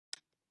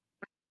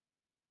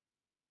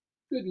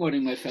Good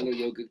morning, my fellow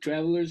yogic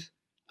travelers.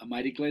 I'm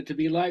mighty glad to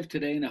be alive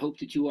today, and I hope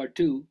that you are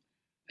too,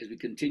 as we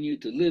continue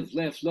to live,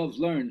 laugh, love,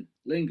 learn,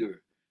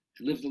 linger,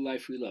 and live the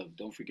life we love.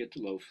 Don't forget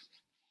to loaf.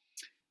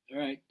 All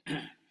right,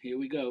 here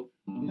we go.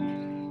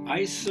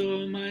 I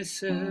saw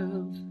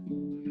myself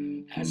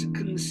as a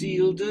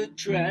concealed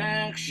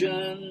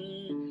attraction.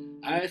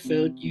 I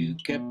felt you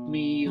kept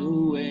me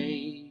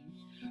away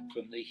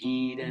from the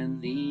heat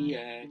and the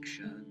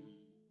action.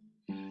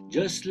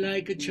 Just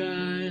like a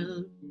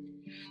child,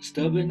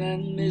 stubborn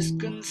and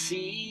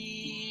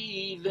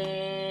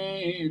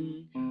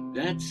misconceiving.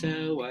 That's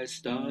how I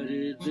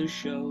started the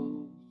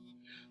show.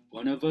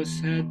 One of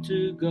us had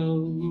to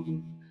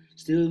go.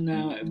 Still,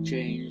 now I've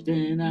changed,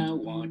 and I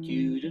want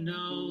you to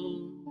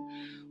know.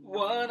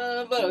 One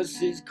of us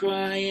is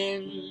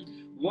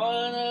crying,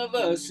 one of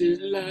us is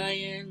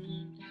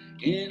lying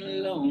in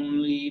a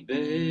lonely bed,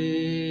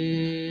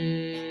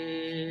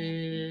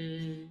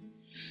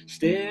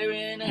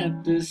 staring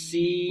at the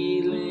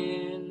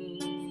ceiling,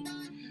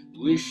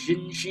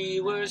 wishing she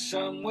were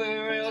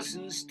somewhere else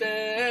instead.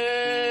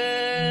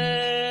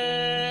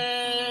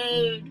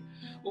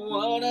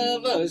 One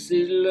of us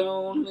is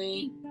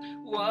lonely,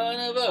 one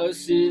of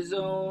us is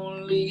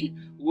only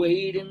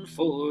waiting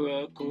for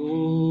a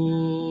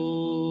call.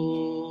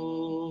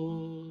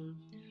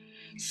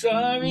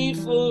 Sorry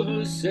for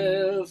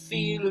herself,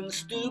 feeling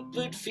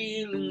stupid,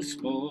 feeling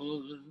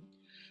small,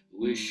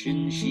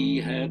 wishing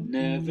she had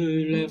never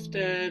left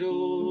at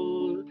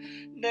all,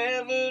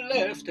 never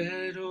left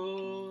at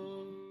all.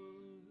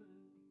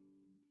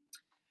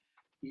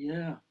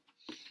 Yeah,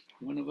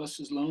 one of us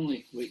is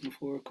lonely, waiting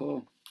for a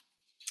call.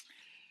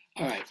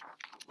 All right,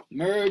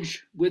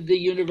 merge with the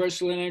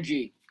universal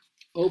energy.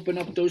 Open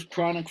up those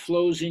pranic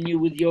flows in you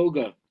with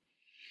yoga.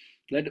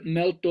 Let it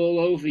melt all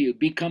over you.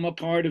 Become a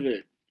part of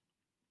it.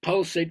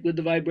 Pulsate with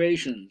the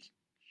vibrations,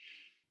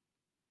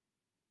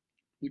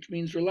 which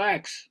means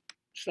relax.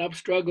 Stop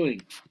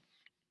struggling.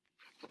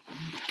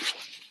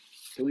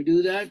 Can we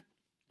do that?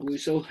 We're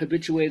so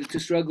habituated to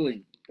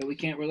struggling that we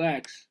can't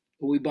relax.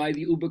 Or we buy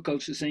the Uber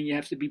culture saying you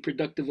have to be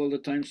productive all the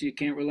time so you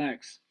can't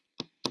relax.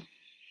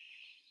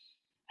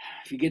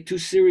 If you get too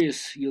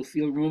serious, you'll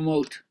feel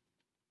remote,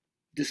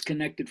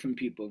 disconnected from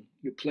people.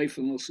 Your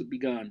playfulness will be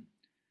gone.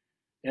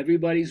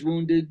 Everybody's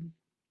wounded.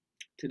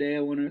 Today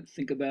I want to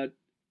think about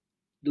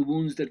the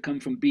wounds that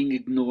come from being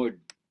ignored,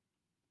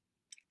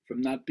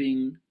 from not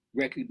being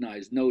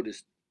recognized,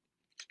 noticed,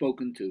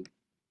 spoken to,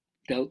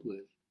 dealt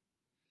with.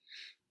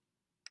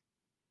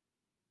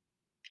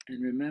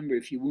 And remember,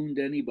 if you wound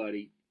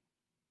anybody,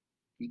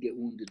 you get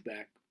wounded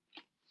back.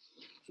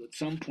 So at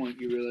some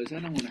point you realize, I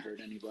don't want to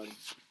hurt anybody.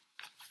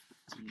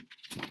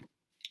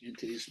 And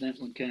to the extent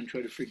one can,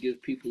 try to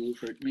forgive people who've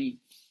hurt me.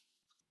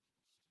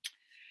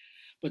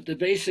 But the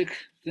basic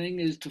thing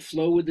is to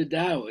flow with the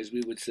Tao, as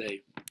we would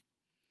say.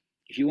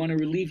 If you want to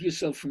relieve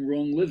yourself from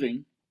wrong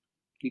living,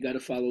 you got to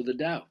follow the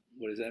Tao.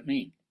 What does that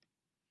mean?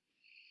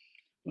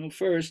 Well,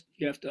 first,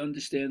 you have to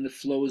understand the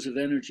flows of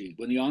energy.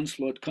 When the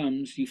onslaught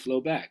comes, you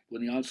flow back.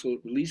 When the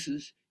onslaught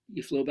releases,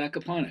 you flow back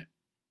upon it.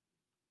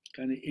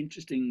 Kind of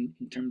interesting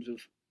in terms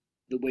of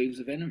the waves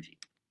of energy.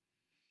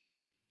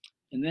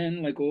 And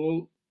then, like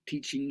all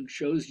teaching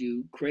shows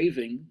you,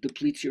 craving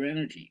depletes your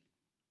energy.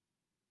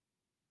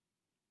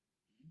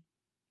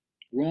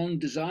 Wrong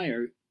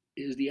desire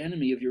is the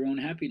enemy of your own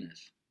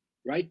happiness.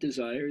 Right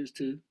desire is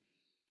to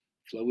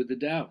flow with the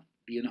Tao,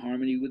 be in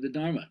harmony with the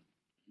Dharma,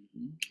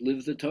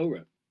 live the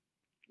Torah,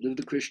 live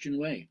the Christian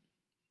way.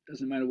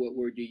 Doesn't matter what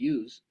word you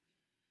use,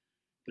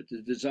 but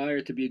the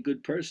desire to be a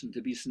good person,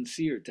 to be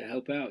sincere, to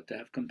help out, to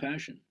have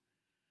compassion,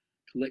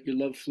 to let your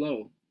love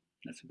flow,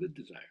 that's a good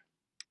desire.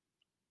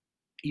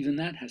 Even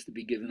that has to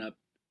be given up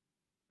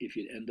if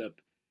you end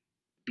up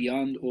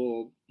beyond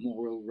all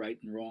moral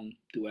right and wrong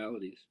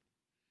dualities.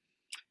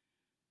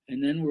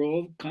 And then we're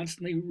all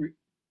constantly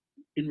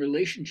in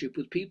relationship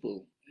with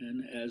people.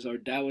 And as our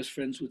Taoist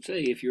friends would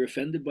say, if you're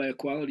offended by a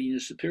quality in your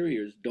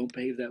superiors, don't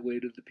behave that way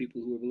to the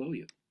people who are below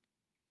you.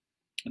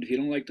 And if you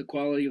don't like the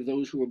quality of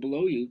those who are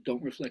below you,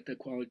 don't reflect that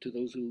quality to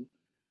those who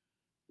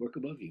work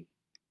above you.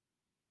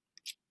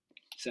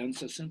 Sounds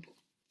so simple.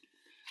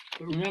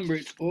 But remember,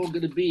 it's all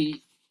going to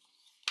be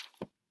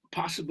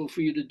possible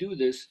for you to do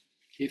this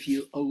if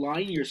you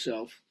align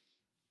yourself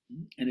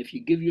and if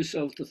you give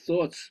yourself the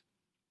thoughts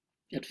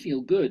that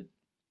feel good.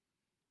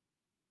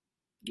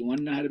 You want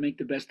to know how to make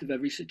the best of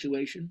every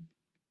situation?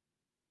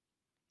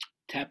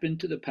 Tap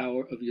into the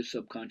power of your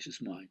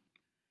subconscious mind.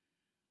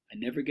 I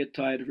never get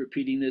tired of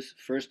repeating this,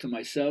 first to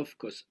myself,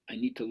 because I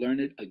need to learn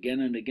it again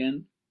and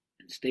again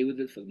and stay with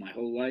it for my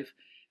whole life.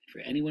 For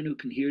anyone who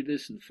can hear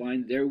this and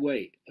find their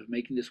way of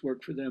making this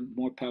work for them,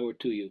 more power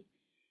to you.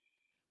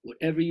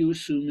 Whatever you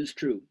assume is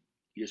true,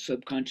 your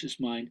subconscious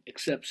mind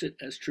accepts it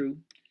as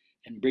true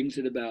and brings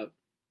it about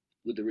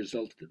with the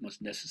result that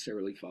must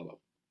necessarily follow.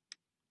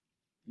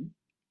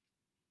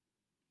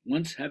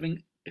 Once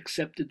having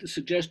accepted the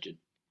suggestion,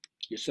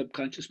 your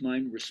subconscious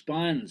mind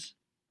responds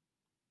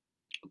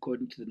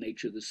according to the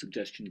nature of the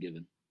suggestion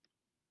given.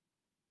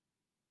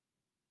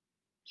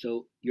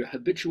 So your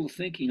habitual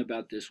thinking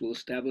about this will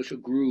establish a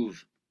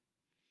groove.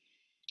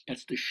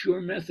 That's the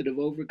sure method of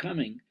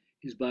overcoming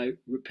is by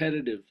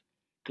repetitive,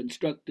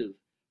 constructive,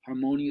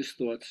 harmonious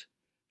thoughts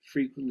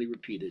frequently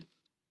repeated.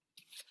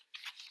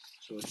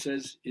 So it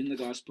says in the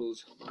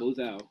Gospels, go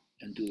thou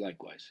and do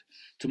likewise.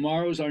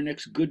 Tomorrow's our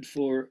next good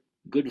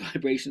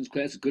vibrations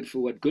class. Good for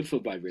what? Good for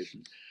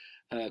vibrations.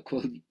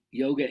 Called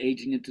Yoga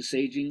Aging into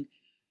Saging.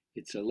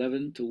 It's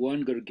 11 to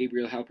 1. Go to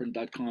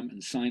GabrielHalpern.com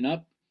and sign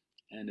up.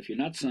 And if you're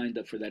not signed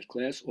up for that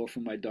class or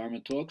for my Dharma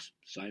talks,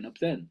 sign up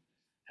then.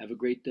 Have a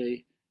great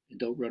day and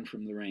don't run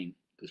from the rain,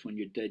 because when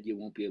you're dead, you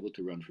won't be able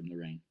to run from the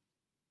rain.